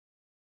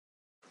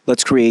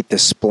Let's create the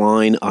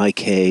Spline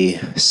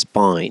IK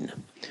spine.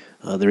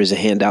 There is a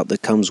handout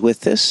that comes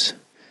with this,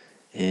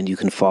 and you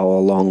can follow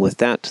along with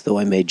that, though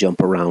I may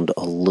jump around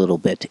a little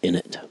bit in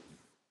it.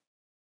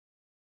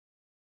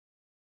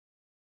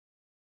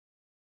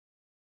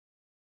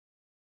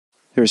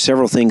 There are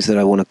several things that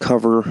I want to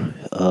cover.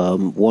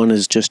 One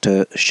is just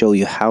to show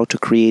you how to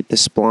create the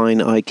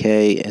Spline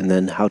IK, and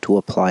then how to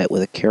apply it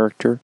with a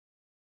character,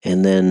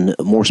 and then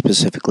more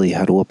specifically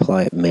how to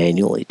apply it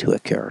manually to a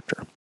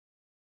character.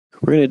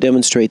 We're going to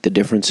demonstrate the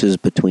differences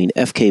between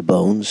FK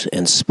bones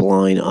and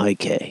Spline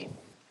IK.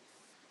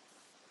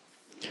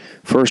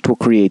 First, we'll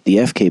create the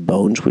FK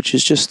bones, which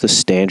is just the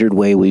standard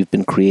way we've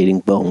been creating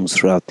bones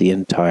throughout the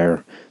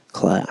entire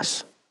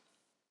class.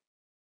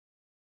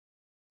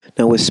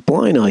 Now with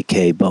Spline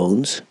IK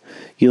bones,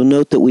 you'll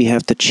note that we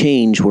have to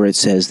change where it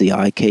says the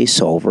IK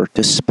solver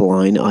to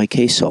Spline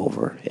IK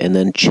solver, and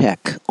then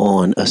check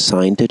on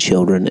Assign to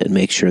Children and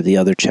make sure the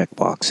other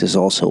checkbox is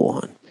also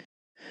on.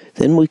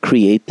 Then we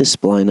create the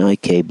Spline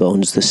IK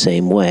bones the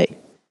same way.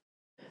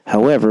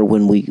 However,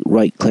 when we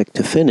right-click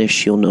to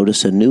finish, you'll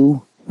notice a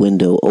new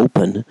window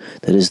open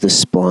that is the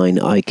Spline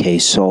IK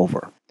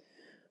solver.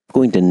 I'm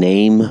going to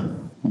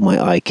name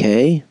my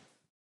IK,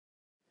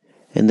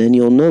 and then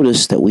you'll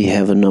notice that we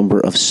have a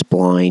number of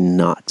spline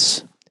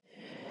knots,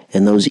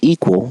 and those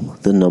equal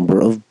the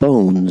number of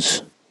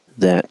bones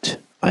that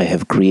I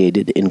have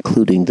created,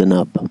 including the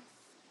nub.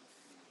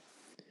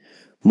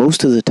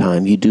 Most of the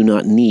time, you do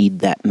not need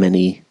that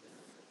many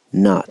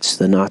knots.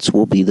 The knots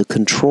will be the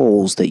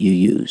controls that you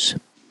use.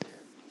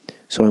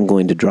 So I'm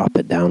going to drop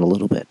it down a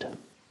little bit.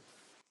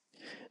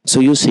 So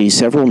you'll see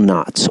several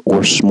knots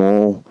or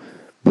small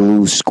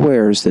blue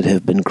squares that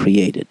have been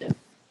created.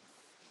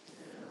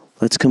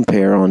 Let's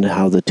compare on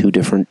how the two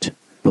different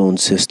bone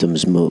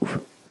systems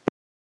move.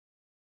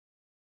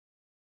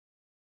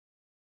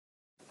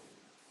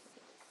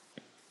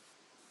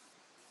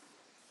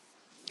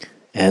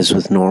 As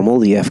with normal,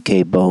 the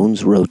FK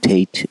bones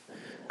rotate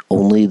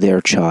only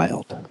their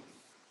child.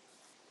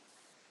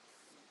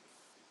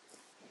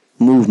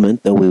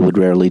 Movement, though we would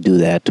rarely do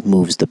that,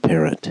 moves the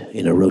parent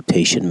in a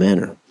rotation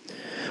manner.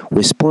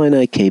 With Spline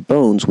IK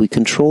bones, we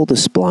control the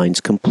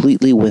splines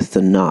completely with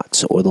the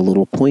knots, or the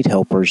little point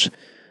helpers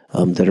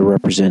that are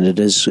represented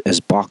as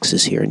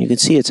boxes here. And you can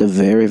see it's a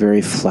very,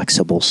 very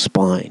flexible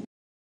spine.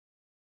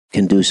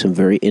 Can do some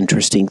very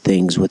interesting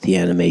things with the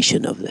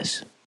animation of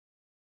this.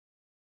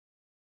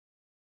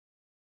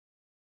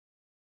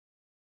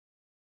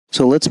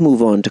 So let's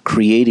move on to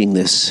creating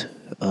this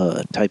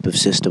type of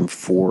system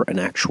for an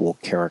actual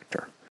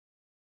character.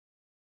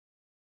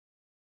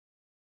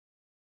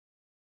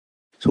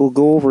 So we'll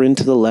go over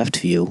into the left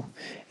view,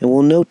 and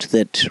we'll note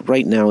that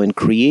right now in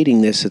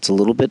creating this, it's a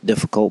little bit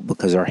difficult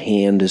because our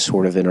hand is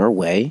sort of in our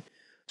way.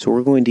 So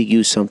we're going to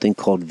use something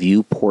called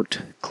viewport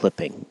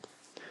clipping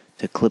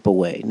to clip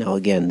away. Now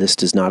again, this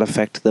does not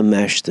affect the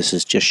mesh. This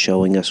is just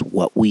showing us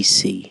what we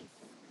see.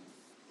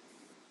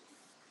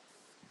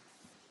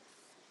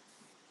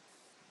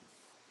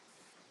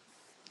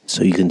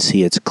 So you can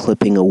see it's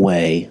clipping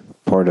away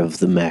part of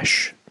the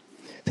mesh.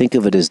 Think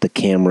of it as the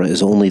camera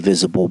is only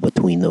visible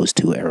between those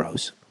two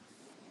arrows.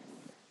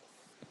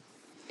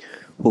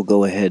 We'll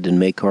go ahead and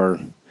make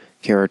our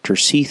character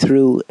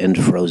see-through and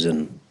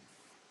frozen.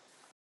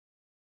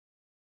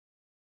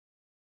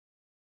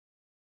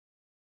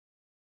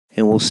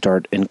 And we'll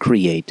start and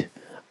create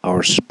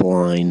our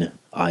Spline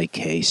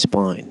IK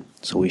spine.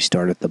 So we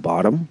start at the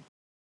bottom,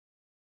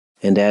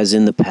 and as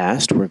in the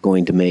past, we're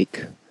going to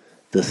make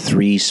the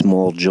 3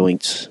 small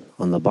joints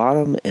on the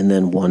bottom and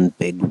then 1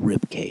 big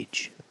rib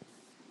cage.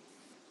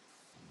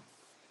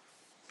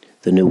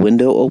 The new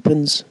window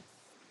opens,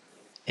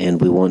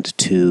 and we want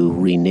to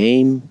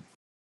rename,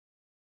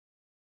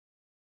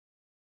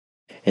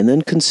 and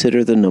then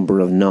consider the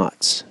number of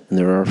knots. And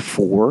there are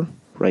 4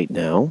 right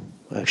now,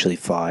 actually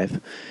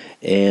 5,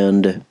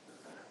 and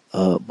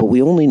but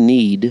we only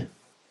need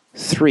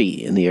 3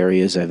 in the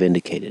areas I've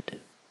indicated.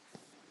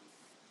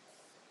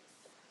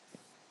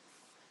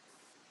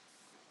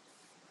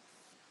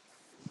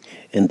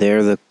 And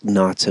there the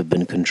knots have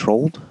been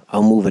controlled.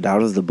 I'll move it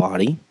out of the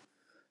body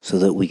so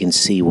that we can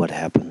see what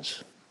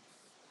happens.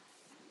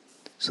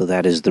 So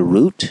that is the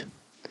root.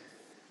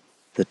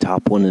 The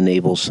top one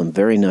enables some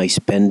very nice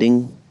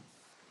bending.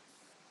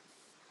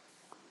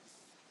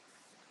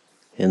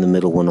 And the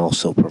middle one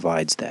also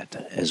provides that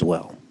as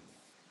well.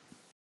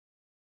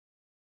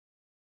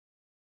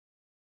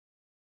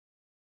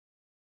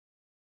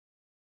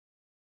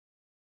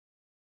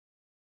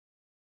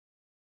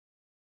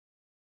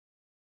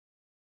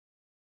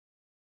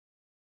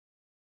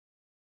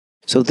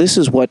 So this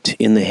is what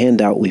in the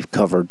handout we've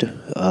covered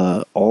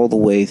all the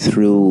way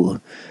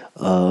through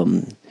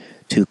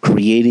to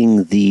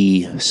creating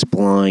the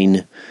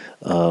spline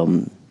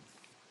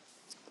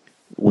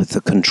with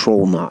the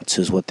control knots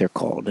is what they're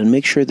called. And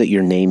make sure that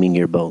you're naming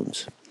your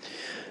bones.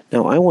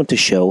 Now I want to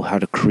show how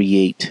to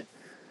create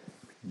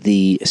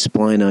the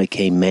Spline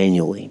IK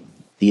manually.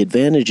 The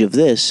advantage of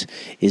this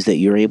is that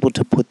you're able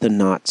to put the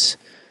knots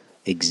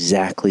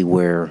exactly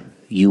where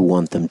you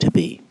want them to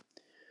be.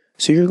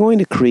 So you're going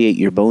to create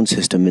your bone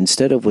system,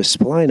 instead of with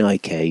Spline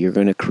IK, you're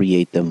going to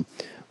create them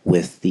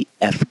with the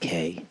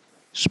FK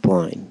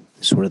spline,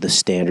 sort of the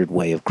standard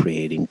way of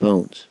creating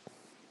bones.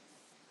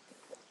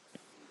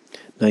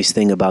 Nice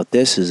thing about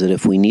this is that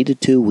if we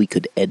needed to, we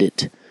could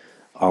edit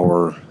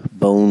our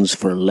bones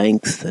for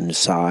length and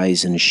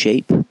size and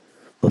shape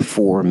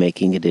before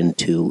making it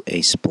into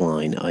a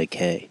Spline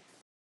IK.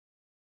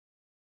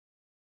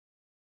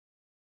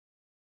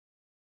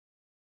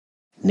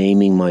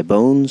 Naming my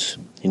bones,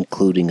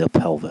 including a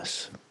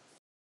pelvis.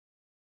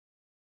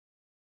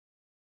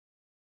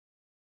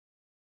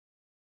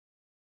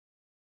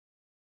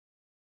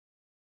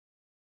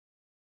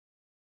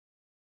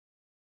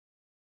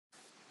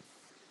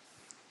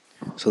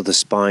 So the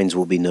spines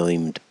will be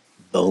named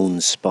Bone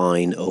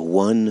Spine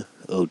 01,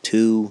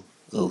 02,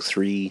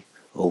 03,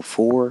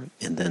 04,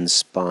 and then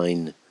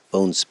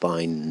Bone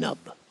Spine Nub.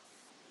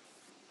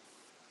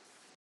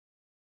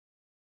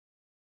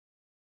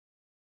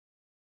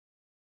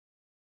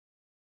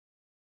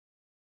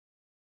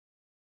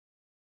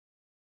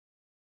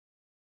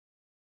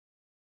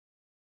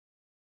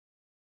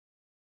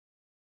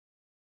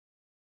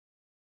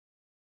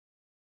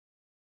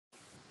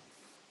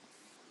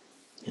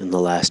 And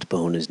the last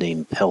bone is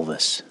named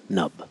Pelvis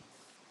Nub.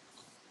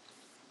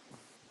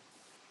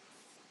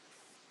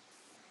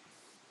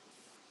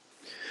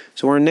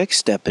 So our next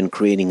step in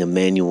creating a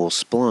manual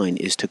spline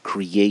is to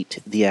create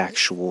the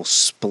actual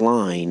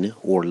spline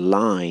or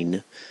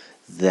line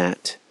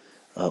that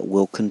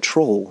will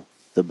control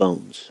the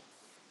bones.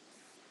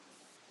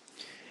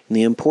 And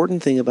the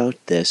important thing about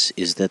this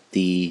is that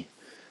the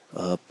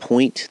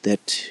point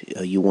that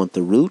you want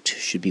the root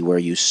should be where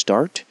you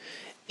start,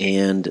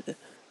 and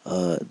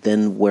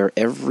then where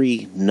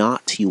every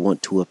knot you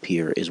want to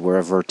appear is where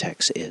a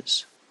vertex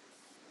is.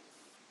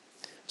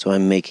 So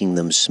I'm making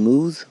them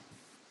smooth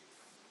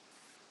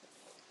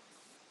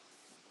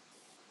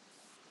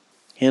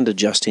and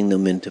adjusting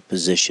them into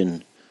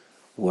position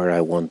where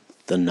I want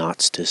the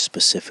knots to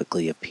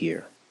specifically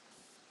appear.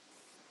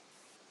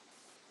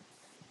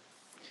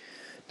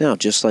 Now,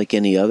 just like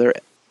any other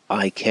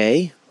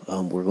IK,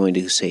 we're going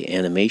to say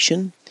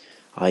animation,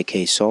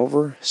 IK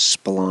solver,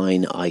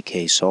 spline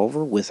IK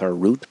solver with our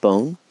root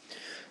bone,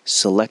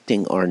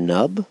 selecting our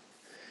nub,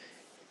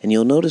 and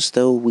you'll notice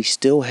though we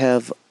still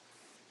have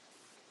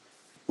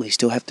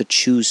to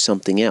choose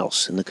something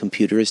else, and the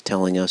computer is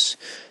telling us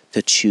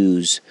to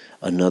choose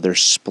another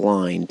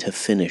spline to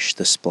finish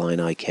the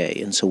spline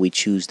IK, and so we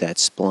choose that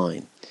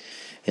spline.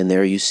 And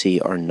there you see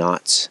our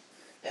knots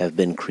have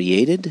been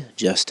created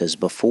just as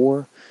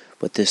before,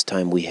 but this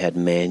time we had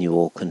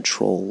manual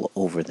control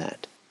over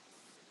that.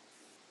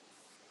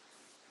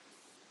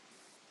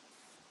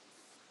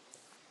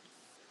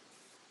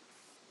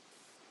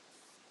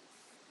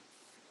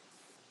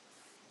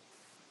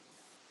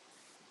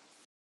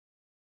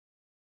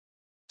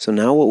 So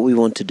now what we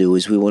want to do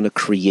is we want to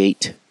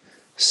create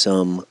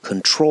some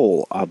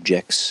control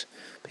objects,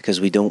 because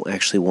we don't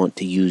actually want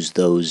to use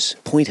those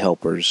point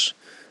helpers,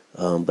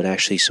 but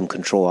actually some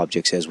control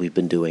objects as we've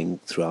been doing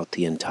throughout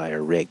the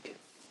entire rig.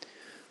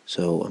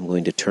 So I'm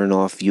going to turn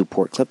off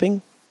viewport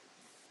clipping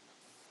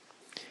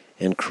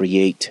and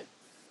create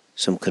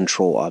some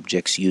control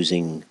objects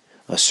using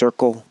a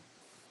circle,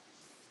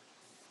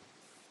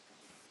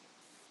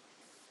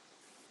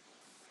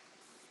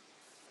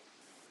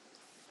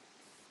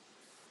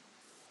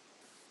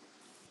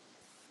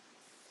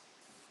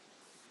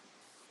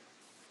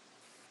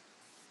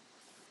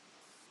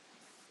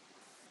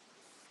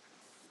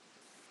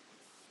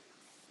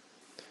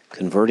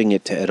 converting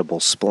it to editable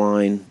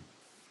spline,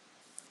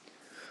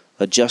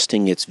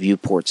 adjusting its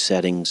viewport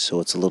settings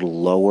so it's a little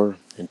lower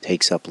and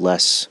takes up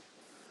less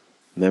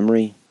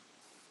memory,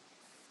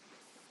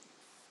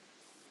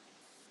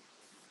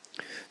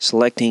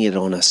 selecting it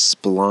on a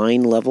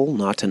spline level,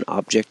 not an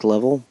object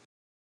level,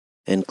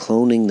 and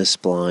cloning the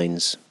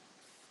splines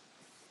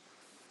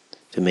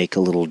to make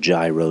a little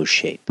gyro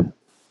shape.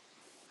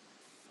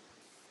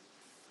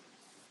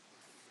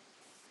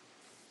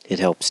 It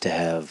helps to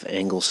have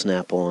angle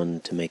snap-on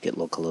to make it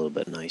look a little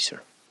bit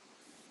nicer.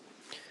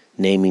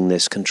 Naming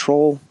this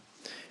control,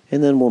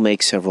 and then we'll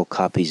make several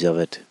copies of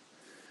it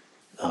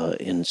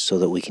so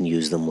that we can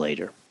use them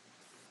later.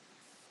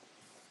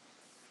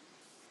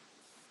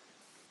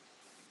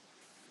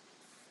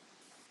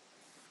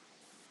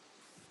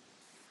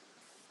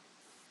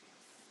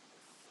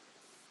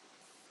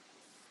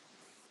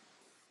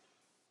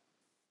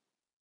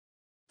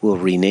 We'll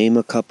rename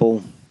a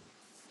couple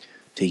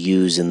to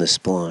use in the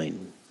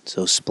spline.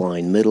 So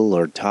spline middle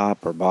or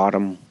top or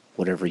bottom,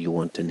 whatever you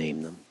want to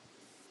name them.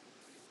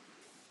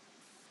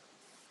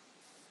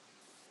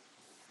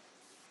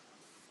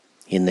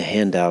 In the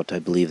handout, I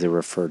believe they're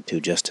referred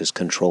to just as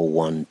control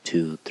 1,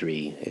 2,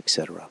 3,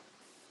 etc.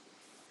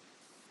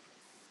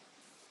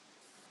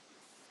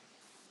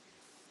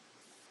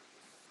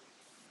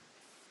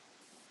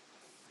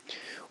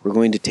 We're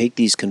going to take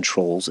these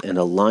controls and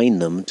align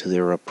them to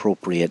their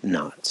appropriate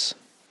knots.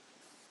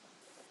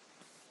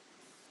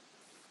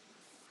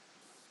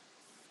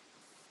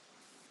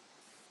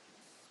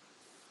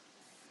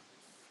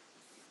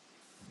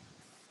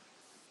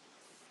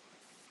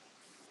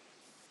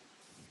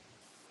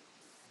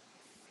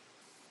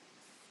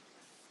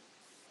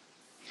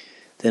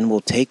 Then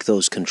we'll take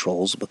those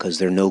controls, because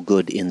they're no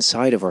good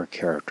inside of our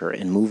character,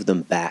 and move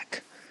them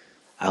back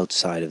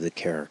outside of the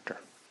character.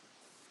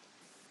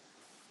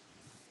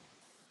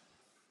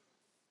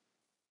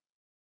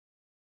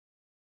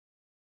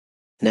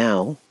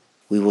 Now,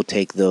 we will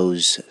take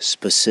those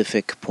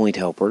specific point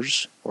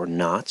helpers, or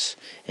knots,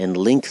 and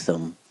link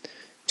them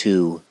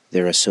to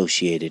their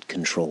associated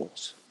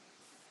controls.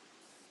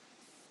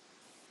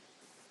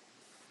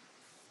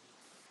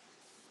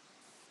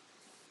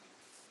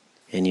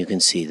 And you can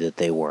see that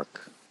they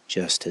work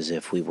just as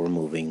if we were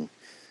moving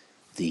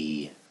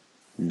the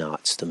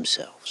knots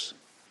themselves.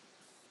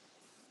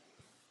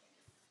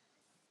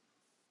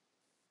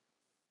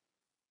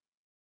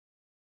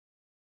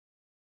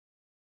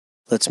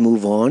 Let's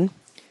move on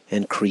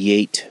and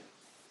create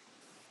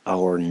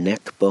our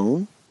neck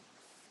bone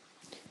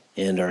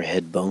and our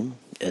head bone,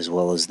 as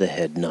well as the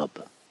head nub.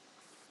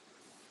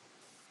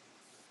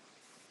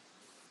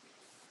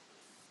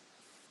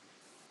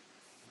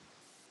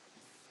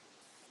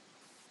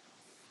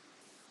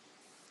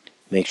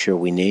 Make sure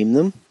we name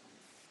them.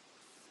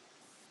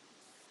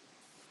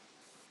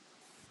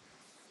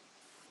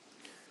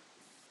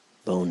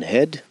 Bone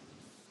head,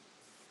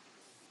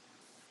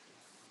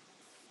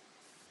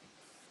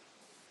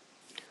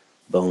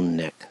 bone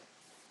neck.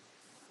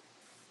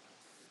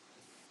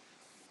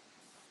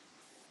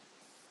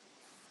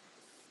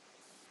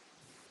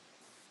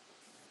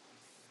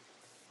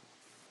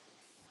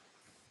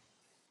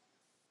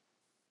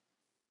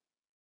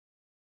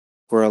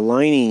 We're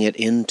aligning it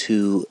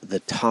into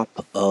the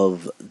top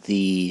of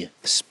the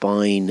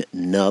spine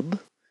nub,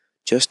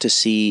 just to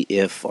see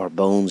if our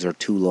bones are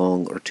too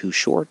long or too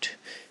short.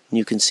 And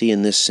you can see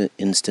in this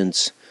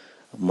instance,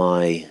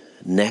 my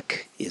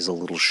neck is a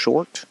little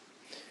short,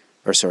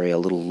 a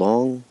little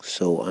long,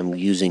 so I'm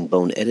using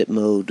bone edit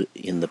mode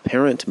in the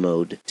parent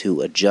mode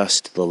to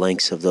adjust the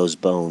lengths of those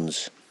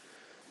bones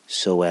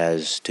so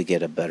as to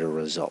get a better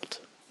result.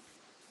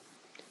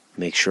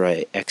 Make sure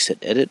I exit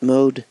edit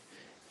mode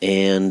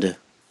and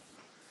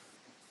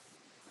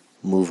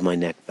move my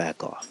neck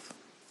back off.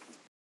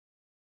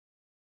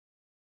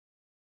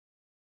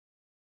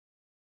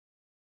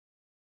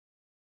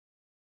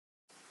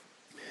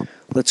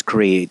 Let's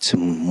create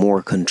some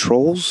more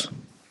controls.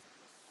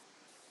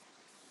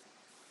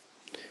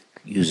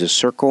 Use a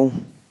circle,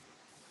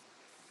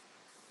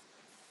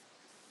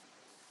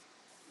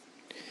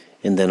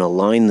 and then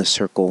align the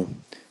circle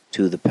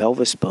to the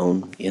pelvis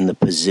bone in the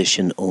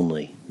position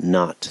only,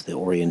 not the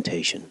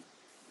orientation.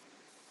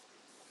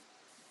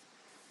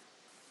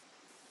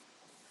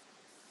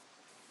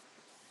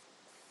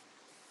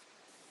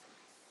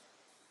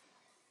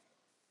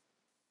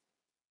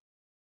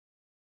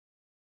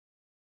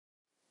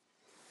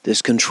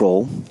 This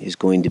control is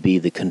going to be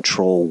the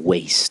control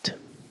waist.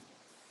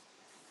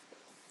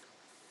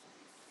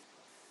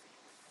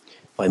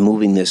 By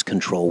moving this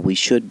control, we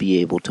should be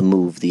able to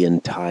move the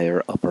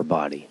entire upper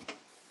body.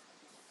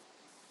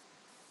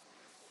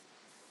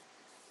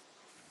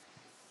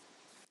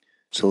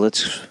 So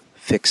let's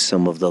fix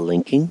some of the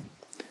linking.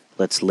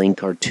 Let's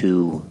link our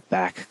two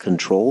back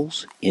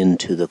controls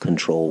into the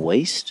control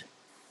waist.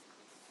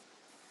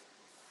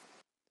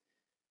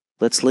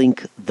 Let's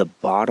link the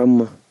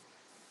bottom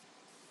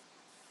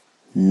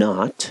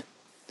knot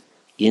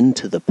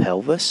into the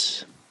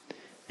pelvis,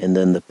 and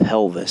then the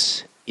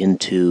pelvis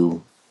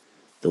into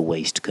the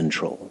waist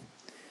control.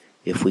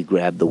 If we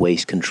grab the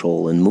waist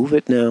control and move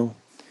it now,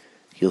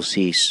 you'll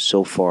see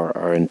so far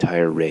our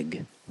entire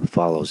rig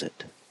follows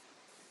it.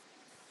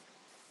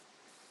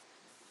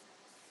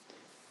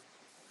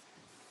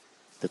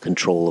 The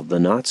control of the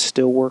knots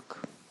still work.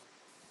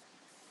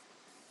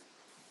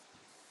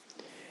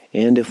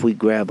 And if we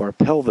grab our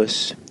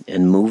pelvis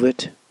and move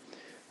it,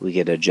 we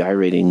get a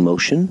gyrating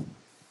motion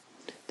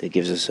that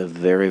gives us a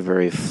very,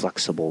 very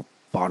flexible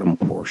bottom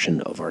portion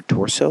of our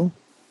torso.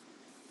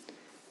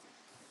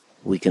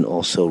 We can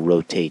also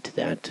rotate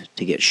that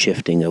to get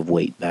shifting of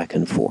weight back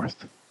and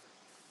forth.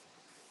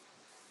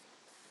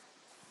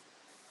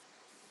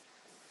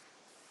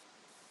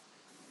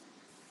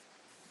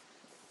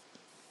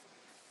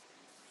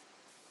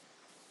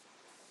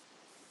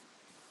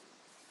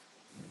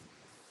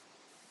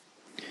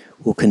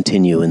 We'll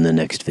continue in the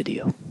next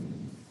video.